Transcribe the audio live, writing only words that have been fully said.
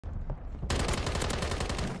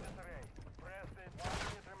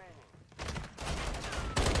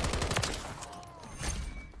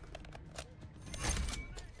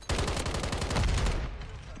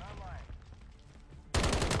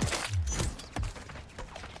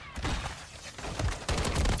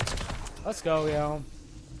Let's go, yo.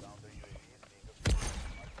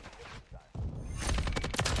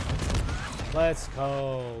 Let's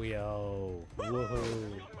go, yo.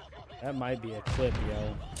 Woohoo. That might be a clip,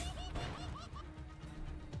 yo.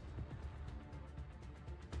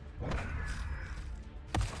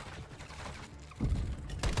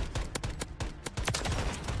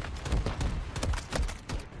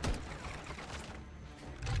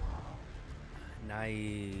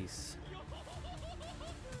 Nice.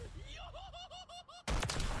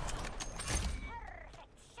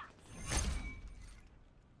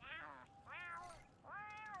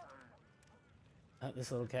 Oh,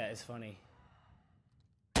 this little cat is funny.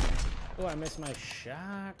 Oh, I missed my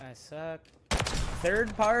shot. I suck.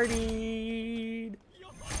 Third partied.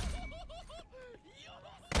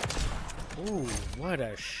 Ooh, what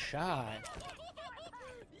a shot.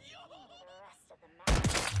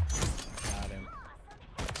 Got him.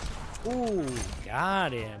 Ooh,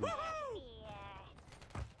 got him.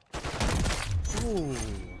 Ooh,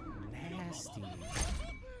 nasty.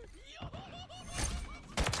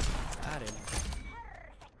 Got him.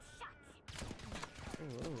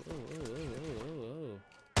 Ooh.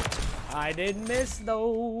 I didn't miss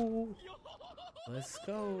though. Let's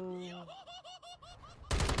go.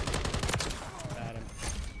 Got him.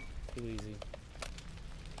 Too easy.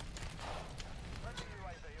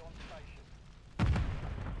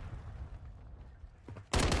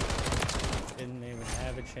 Didn't even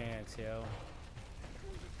have a chance, yo.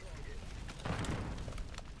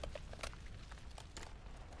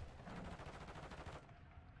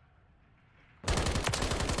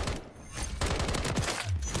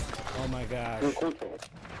 Oh my gosh.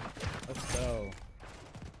 Let's go.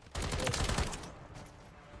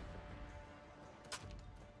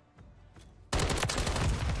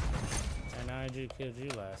 And I just killed you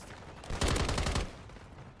last.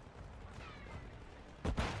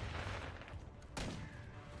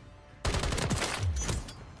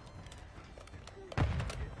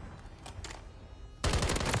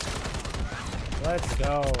 Let's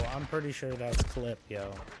go. I'm pretty sure that's clip,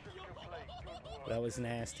 yo. That was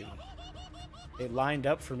nasty. It lined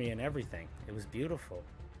up for me and everything. It was beautiful.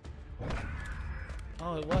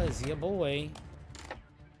 Oh, it was. Yeah, boy.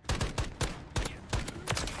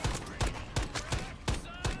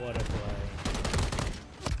 What a play.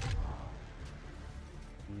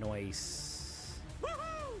 Nice.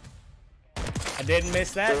 I didn't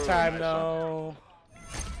miss that time, though.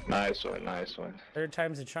 Nice one, nice one. Third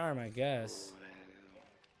time's a charm, I guess.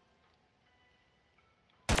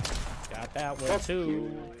 Got that one,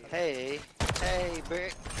 too. Hey,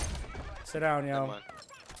 Brick. Sit down, yo.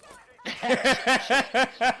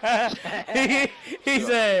 he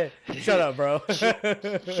said, shut up, bro. Sure.